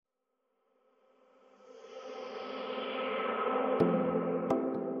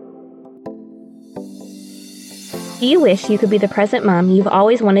Do you wish you could be the present mom you've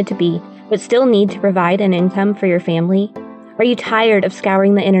always wanted to be, but still need to provide an income for your family? Are you tired of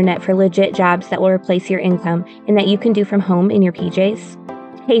scouring the internet for legit jobs that will replace your income and that you can do from home in your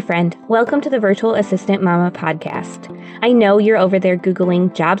PJs? Hey friend, welcome to the Virtual Assistant Mama podcast. I know you're over there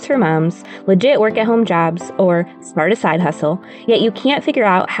Googling jobs for moms, legit work at home jobs, or start a side hustle, yet you can't figure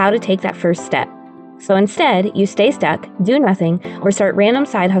out how to take that first step. So instead, you stay stuck, do nothing, or start random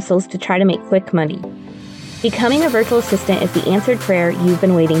side hustles to try to make quick money. Becoming a virtual assistant is the answered prayer you've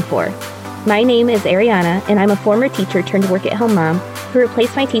been waiting for. My name is Ariana, and I'm a former teacher turned work-at-home mom who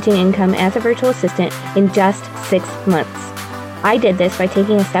replaced my teaching income as a virtual assistant in just 6 months. I did this by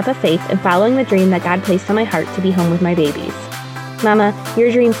taking a step of faith and following the dream that God placed on my heart to be home with my babies. Mama,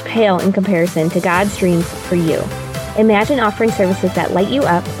 your dreams pale in comparison to God's dreams for you. Imagine offering services that light you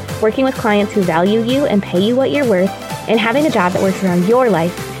up, working with clients who value you and pay you what you're worth, and having a job that works around your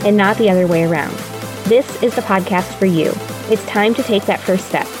life and not the other way around. This is the podcast for you. It's time to take that first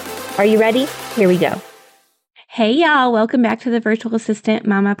step. Are you ready? Here we go. Hey y'all, welcome back to the Virtual Assistant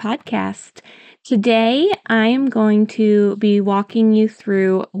Mama podcast. Today, I am going to be walking you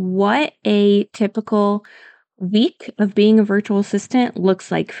through what a typical week of being a virtual assistant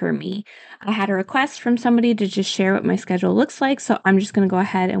looks like for me. I had a request from somebody to just share what my schedule looks like, so I'm just going to go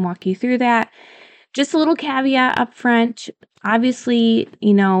ahead and walk you through that. Just a little caveat up front. Obviously,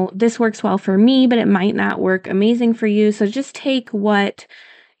 this works well for me, but it might not work amazing for you. So just take what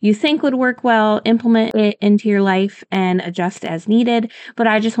you think would work well, implement it into your life, and adjust as needed. But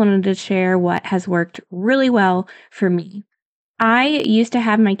I just wanted to share what has worked really well for me. I used to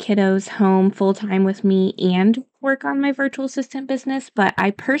have my kiddos home full-time with me and work on my virtual assistant business, but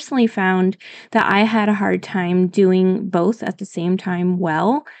I personally found that I had a hard time doing both at the same time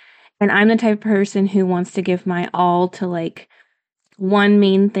well. And I'm the type of person who wants to give my all to one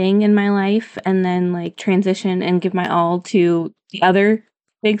main thing in my life and then transition and give my all to the other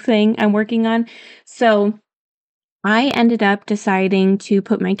big thing I'm working on. So I ended up deciding to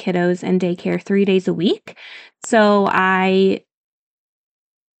put my kiddos in daycare 3 days a week. So I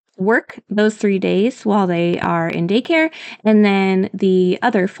work those 3 days while they are in daycare. And then the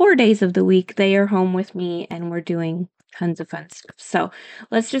other 4 days of the week, they are home with me and we're doing tons of fun stuff. So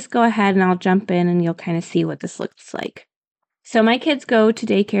let's just go ahead and I'll jump in and you'll kind of see what this looks like. So my kids go to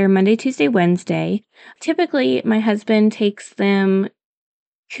daycare Monday, Tuesday, Wednesday. Typically, my husband takes them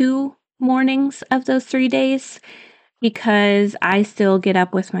 2 mornings of those 3 days because I still get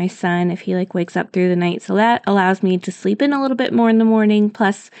up with my son if he wakes up through the night. So that allows me to sleep in a little bit more in the morning.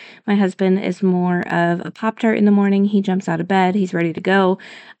 Plus, my husband is more of a Pop-Tart in the morning. He jumps out of bed. He's ready to go.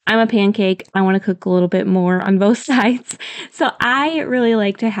 I'm a pancake. I want to cook a little bit more on both sides. So I really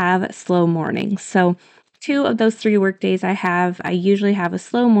like to have slow mornings. So 2 of those 3 work days I usually have a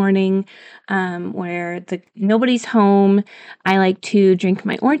slow morning where nobody's home. I like to drink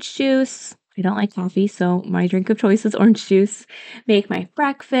my orange juice. I don't like coffee, so my drink of choice is orange juice. Make my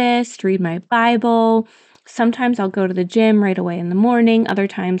breakfast, read my Bible. Sometimes I'll go to the gym right away in the morning. Other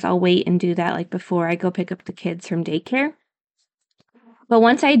times I'll wait and do that before I go pick up the kids from daycare. But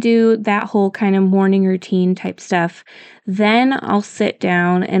once I do that whole kind of morning routine type stuff, then I'll sit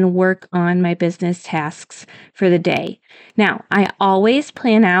down and work on my business tasks for the day. Now, I always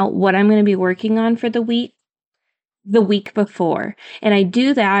plan out what I'm going to be working on for the week before. And I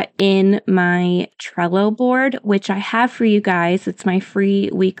do that in my Trello board, which I have for you guys. It's my free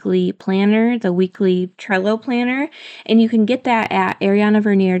weekly planner, the weekly Trello planner. And you can get that at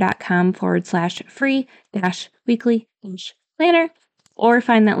arianavernier.com/free-weekly-planner. Or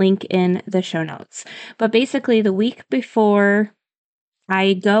find that link in the show notes. But basically, the week before,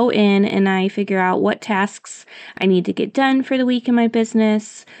 I go in and I figure out what tasks I need to get done for the week in my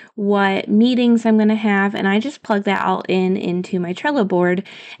business, what meetings I'm going to have, and I just plug that all into my Trello board.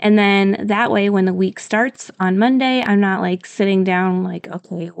 And then that way, when the week starts on Monday, I'm not sitting down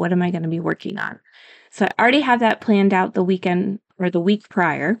okay, what am I going to be working on? So I already have that planned out the weekend or the week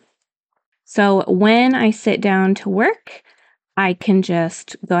prior. So when I sit down to work, I can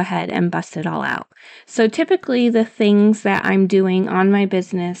just go ahead and bust it all out. So typically the things that I'm doing on my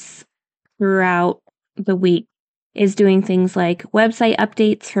business throughout the week is doing things like website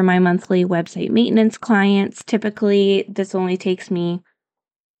updates for my monthly website maintenance clients. Typically, this only takes me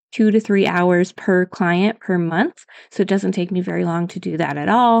 2 to 3 hours per client per month. So it doesn't take me very long to do that at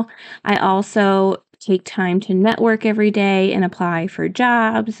all. I also take time to network every day and apply for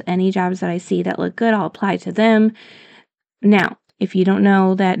jobs. Any jobs that I see that look good, I'll apply to them. Now, If you don't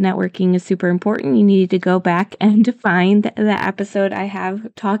know that networking is super important, you need to go back and find the episode I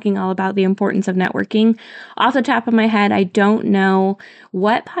have talking all about the importance of networking. Off the top of my head, I don't know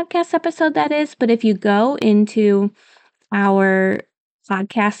what podcast episode that is, but if you go into our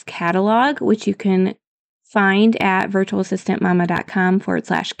podcast catalog, which you can find at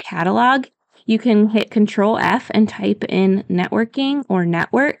virtualassistantmama.com/catalog, you can hit Control F and type in networking or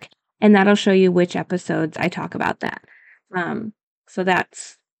network, and that'll show you which episodes I talk about that. So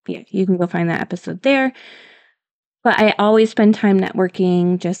that's, you can go find that episode there. But I always spend time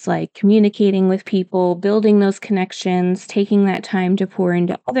networking, just like communicating with people, building those connections, taking that time to pour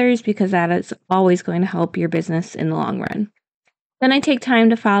into others, because that is always going to help your business in the long run. Then I take time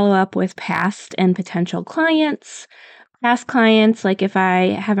to follow up with past and potential clients. Past clients, like if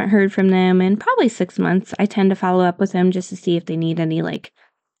I haven't heard from them in probably 6 months, I tend to follow up with them just to see if they need any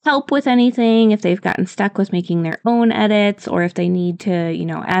help with anything, if they've gotten stuck with making their own edits, or if they need to,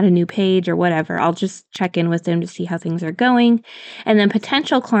 add a new page or whatever. I'll just check in with them to see how things are going. And then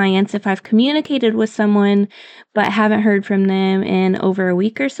potential clients, if I've communicated with someone but haven't heard from them in over a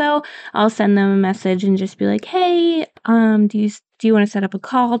week or so, I'll send them a message and just be like, hey, do you want to set up a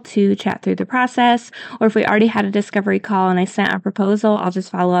call to chat through the process? Or if we already had a discovery call and I sent a proposal, I'll just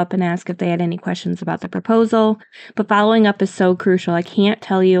follow up and ask if they had any questions about the proposal. But following up is so crucial. I can't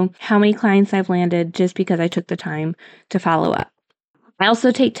tell you how many clients I've landed just because I took the time to follow up. I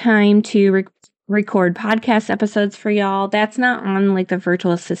also take time to record podcast episodes for y'all. That's not on the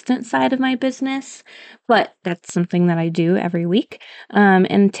virtual assistant side of my business, but that's something that I do every week.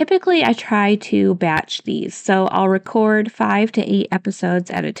 And typically I try to batch these. So I'll record 5 to 8 episodes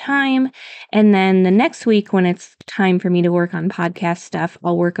at a time. And then the next week, when it's time for me to work on podcast stuff,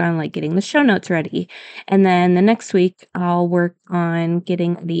 I'll work on getting the show notes ready. And then the next week I'll work on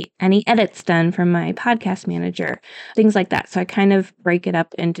getting any edits done from my podcast manager, things like that. So I kind of break it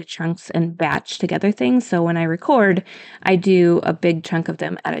up into chunks and batch together things. So when I record, I do a big chunk of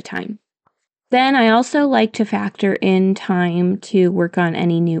them at a time. Then I also like to factor in time to work on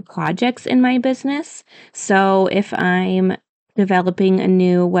any new projects in my business. So if I'm developing a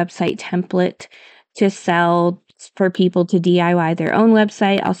new website template to sell for people to DIY their own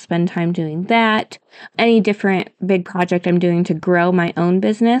website, I'll spend time doing that. Any different big project I'm doing to grow my own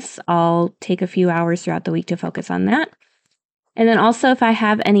business, I'll take a few hours throughout the week to focus on that. And then also, if I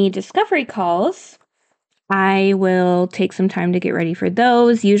have any discovery calls, I will take some time to get ready for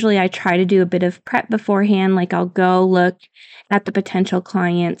those. Usually I try to do a bit of prep beforehand. I'll go look at the potential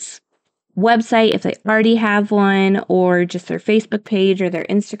client's website if they already have one, or just their Facebook page or their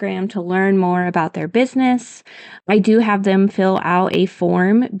Instagram to learn more about their business. I do have them fill out a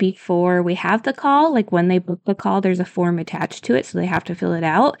form before we have the call. When they book the call, there's a form attached to it, so they have to fill it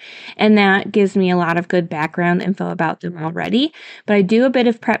out. And that gives me a lot of good background info about them already. But I do a bit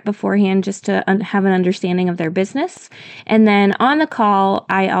of prep beforehand just to have an understanding of their business. And then on the call,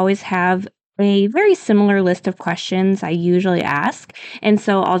 I always have a very similar list of questions I usually ask. And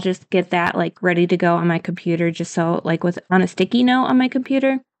so I'll just get that ready to go on my computer, just so on a sticky note on my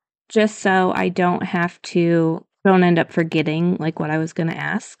computer, just so I don't end up forgetting what I was going to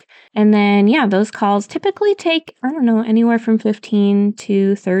ask. And then, those calls typically take, anywhere from 15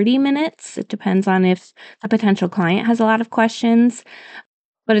 to 30 minutes. It depends on if a potential client has a lot of questions.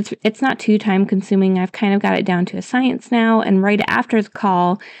 But it's not too time consuming. I've kind of got it down to a science now. And right after the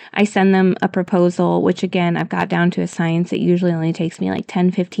call, I send them a proposal, which again, I've got down to a science. It usually only takes me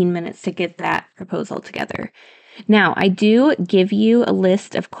 10, 15 minutes to get that proposal together. Now, I do give you a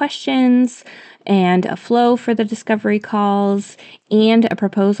list of questions and a flow for the discovery calls and a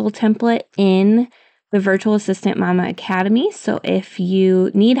proposal template in the Virtual Assistant Mama Academy. So if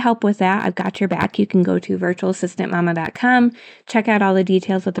you need help with that, I've got your back. You can go to virtualassistantmama.com, check out all the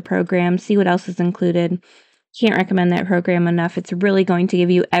details of the program, see what else is included. Can't recommend that program enough. It's really going to give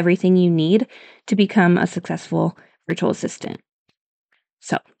you everything you need to become a successful virtual assistant.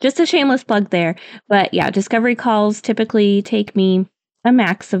 So just a shameless plug there. But discovery calls typically take me a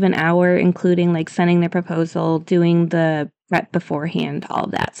max of an hour, including sending the proposal, doing the prep beforehand, all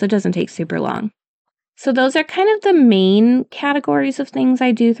of that. So it doesn't take super long. So those are kind of the main categories of things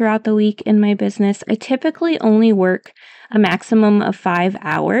I do throughout the week in my business. I typically only work a maximum of 5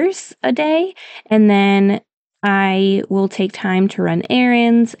 hours a day, and then I will take time to run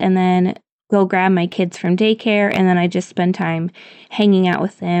errands and then go grab my kids from daycare, and then I just spend time hanging out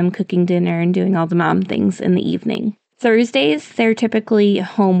with them, cooking dinner, and doing all the mom things in the evening. Thursdays, they're typically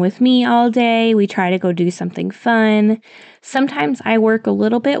home with me all day. We try to go do something fun. Sometimes I work a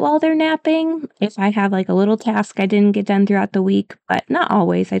little bit while they're napping if I have a little task I didn't get done throughout the week, but not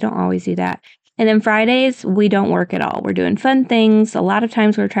always. I don't always do that. And then Fridays, we don't work at all. We're doing fun things. A lot of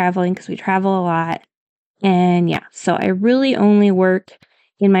times we're traveling because we travel a lot. And yeah, so I really only work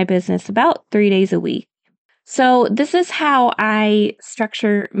in my business about 3 days a week. So this is how I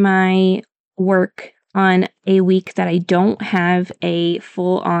structure my work on a week that I don't have a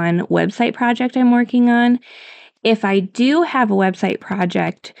full-on website project I'm working on. If I do have a website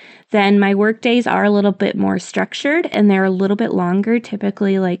project, then my work days are a little bit more structured and they're a little bit longer,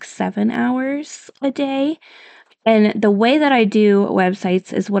 typically like 7 hours a day. And the way that I do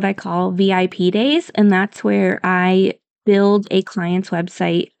websites is what I call VIP days. And that's where I build a client's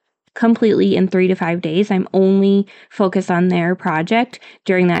website completely in 3 to 5 days. I'm only focused on their project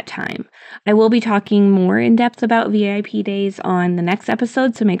during that time. I will be talking more in depth about VIP days on the next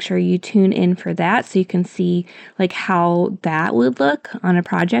episode, so make sure you tune in for that so you can see like how that would look on a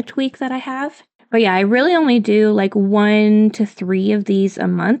project week that I have. But yeah, I really only do like 1 to 3 of these a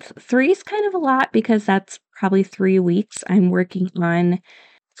month. 3 is kind of a lot because that's probably 3 weeks I'm working on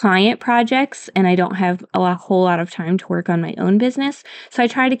client projects and I don't have whole lot of time to work on my own business. So I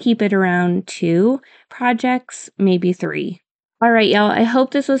try to keep it around 2 projects, maybe 3. All right, y'all. I hope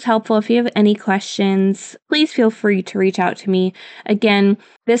this was helpful. If you have any questions, please feel free to reach out to me. Again,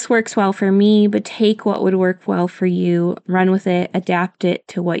 this works well for me, but take what would work well for you, run with it, adapt it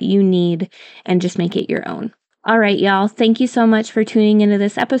to what you need, and just make it your own. All right, y'all. Thank you so much for tuning into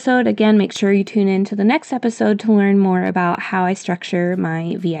this episode. Again, make sure you tune in to the next episode to learn more about how I structure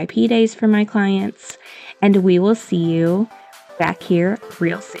my VIP days for my clients. And we will see you back here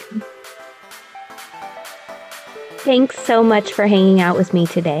real soon. Thanks so much for hanging out with me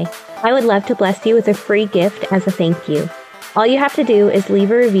today. I would love to bless you with a free gift as a thank you. All you have to do is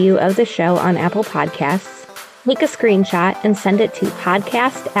leave a review of the show on Apple Podcasts, take a screenshot, and send it to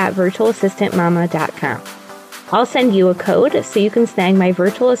podcast@virtualassistantmama.com. I'll send you a code so you can snag my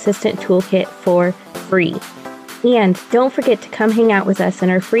virtual assistant toolkit for free. And don't forget to come hang out with us in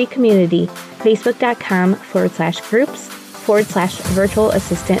our free community, facebook.com/groups/virtual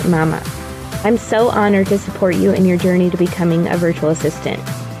assistant mama. I'm so honored to support you in your journey to becoming a virtual assistant.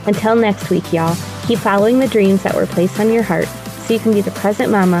 Until next week, y'all, keep following the dreams that were placed on your heart so you can be the present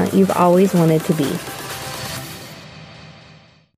mama you've always wanted to be.